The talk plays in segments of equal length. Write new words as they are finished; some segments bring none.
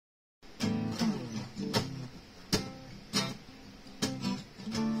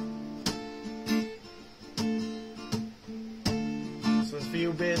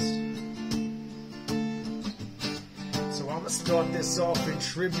you, Biz. So I'ma start this off in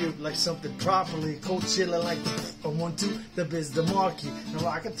tribute like something properly. Coachella like the 1, 2, the Biz Markie. Now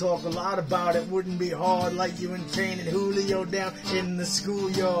I can talk a lot about it, wouldn't be hard, like you and Kane and Julio down in the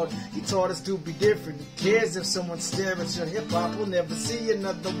schoolyard. He taught us to be different. Who cares if someone's staring at your hip-hop? We'll never see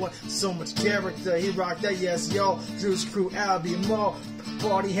another one. So much character. He rocked that, yes, y'all. Drew's crew, Albie Moore.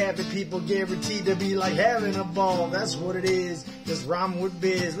 Party having people guaranteed to be like having a ball. That's what it is. Just rhyming with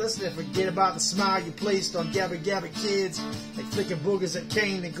Biz. Let's never forget about the smile you placed on Gabba Gabba kids. Like flicking boogers at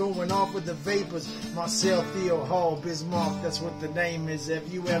Kane and going off with the vapors. Marcel Theo Hall, Biz Markie, that's what the name is. Have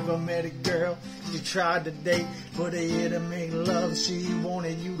you ever met a girl you tried to date, but they here to make love, she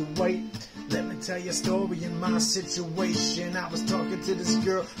wanted you to wait? Let me tell you a story in my situation. I was talking to this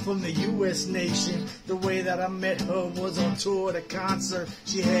girl from the U.S. nation. The way that I met her was on tour at a concert.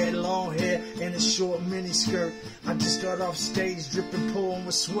 She had long hair and a short mini skirt. I just got off stage dripping, pouring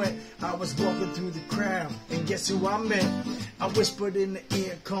with sweat. I was walking through the crowd, and guess who I met? I whispered in the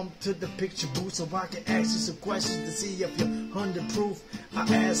ear, come to the picture booth so I can ask you some questions to see if you're 100 proof. I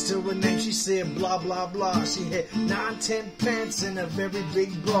asked her her name, she said blah blah blah. She had 9, 10 pants and a very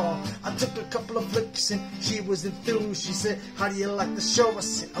big bra. I took a couple of flicks and she was enthused. She said, how do you like the show? I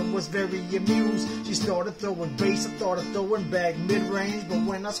said I was very amused. She started throwing bass, I started throwing back mid-range, but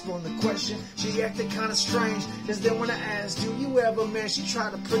when I spun the question, she acted kind of strange. Cause then when I asked, do you ever, man, she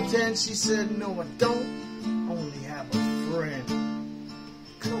tried to pretend. She said, no I don't, only have a friend.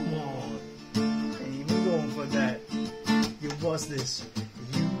 Come on, ain't even going for that. You what's this?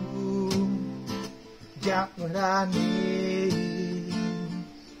 You got what I need,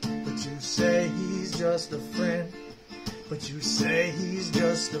 but you say he's just a friend. But you say he's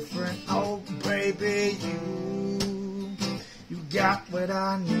just a friend. Oh baby, you got what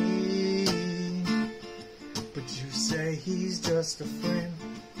I need, but you say he's just a friend.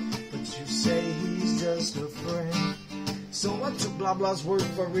 But you say he's just a friend. So I took blah blah's word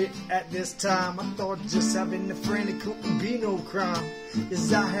for it at this time. I thought just having a friend, it couldn't be no crime.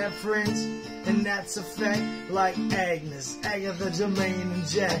 Yes, I have friends, and that's a fact. Like Agnes, Agatha, Jermaine, and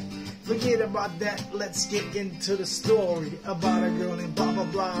Jack. Forget about that, let's get into the story about a girl named blah blah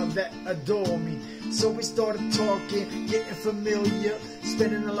blah that adore me. So we started talking, getting familiar,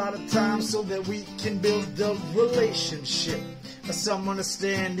 spending a lot of time so that we can build a relationship. Some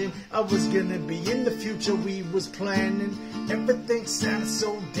understanding, I was gonna be in the future, we was planning. Everything sounded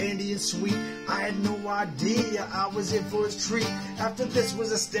so dandy and sweet. I had no idea I was in for a treat. After this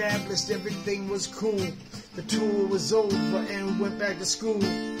was established, everything was cool. The tour was over and we went back to school.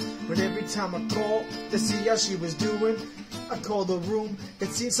 But every time I called to see how she was doing, I called the room and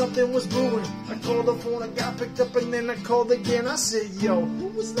seen something was brewing. I called the phone, I got picked up, and then I called again. I said, yo, who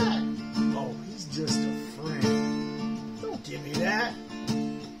was that? Oh, he's just a friend. Don't give me that.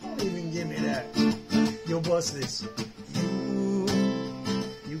 Don't even give me that. Yo, bust this.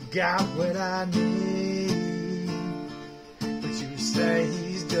 You got what I need, but you say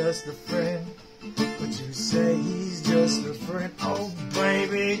he's just a friend. But you say he's just a friend. Oh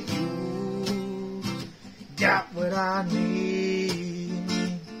baby, you got what I need.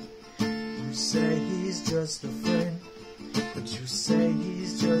 You say he's just a friend, but you say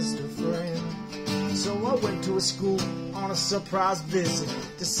he's just a friend. So I went to a school on a surprise visit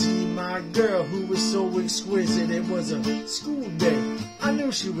to see my girl who was so exquisite. It was a school day, I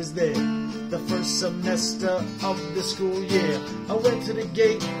knew she was there. The first semester of the school year. I went to the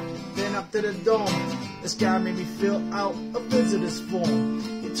gate, then up to the dorm. This guy made me fill out a visitor's form.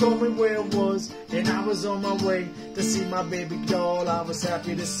 He told me where it was, and I was on my way to see my baby doll, I was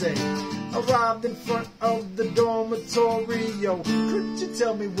happy to say. Arrived in front of the dormitory. Yo, could you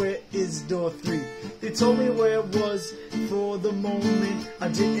tell me where is door 3? They told me where it was. For the moment, I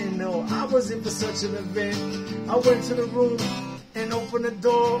didn't know I was in for such an event. I went to the room and opened the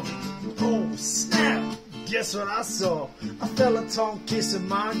door. Oh, snap! Guess what I saw? I felt a tongue kissing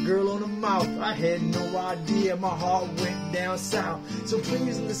my girl on the mouth. I had no idea, my heart went down south. So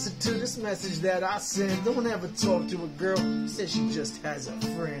please listen to this message that I send. Don't ever talk to a girl who says she just has a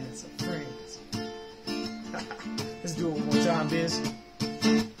friend. It's a friend. Let's do it one more time, Biz.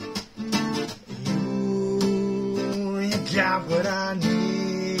 You got what I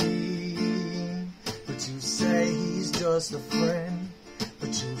need, but you say he's just a friend. But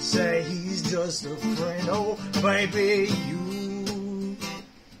you say he's just a friend. Oh, baby, you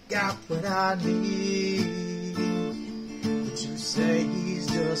got what I need. But you say he's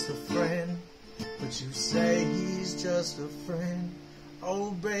just a friend. But you say he's just a friend.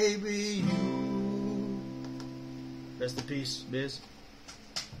 Oh, baby, you. Rest in peace, Biz.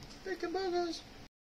 Bacon burgers.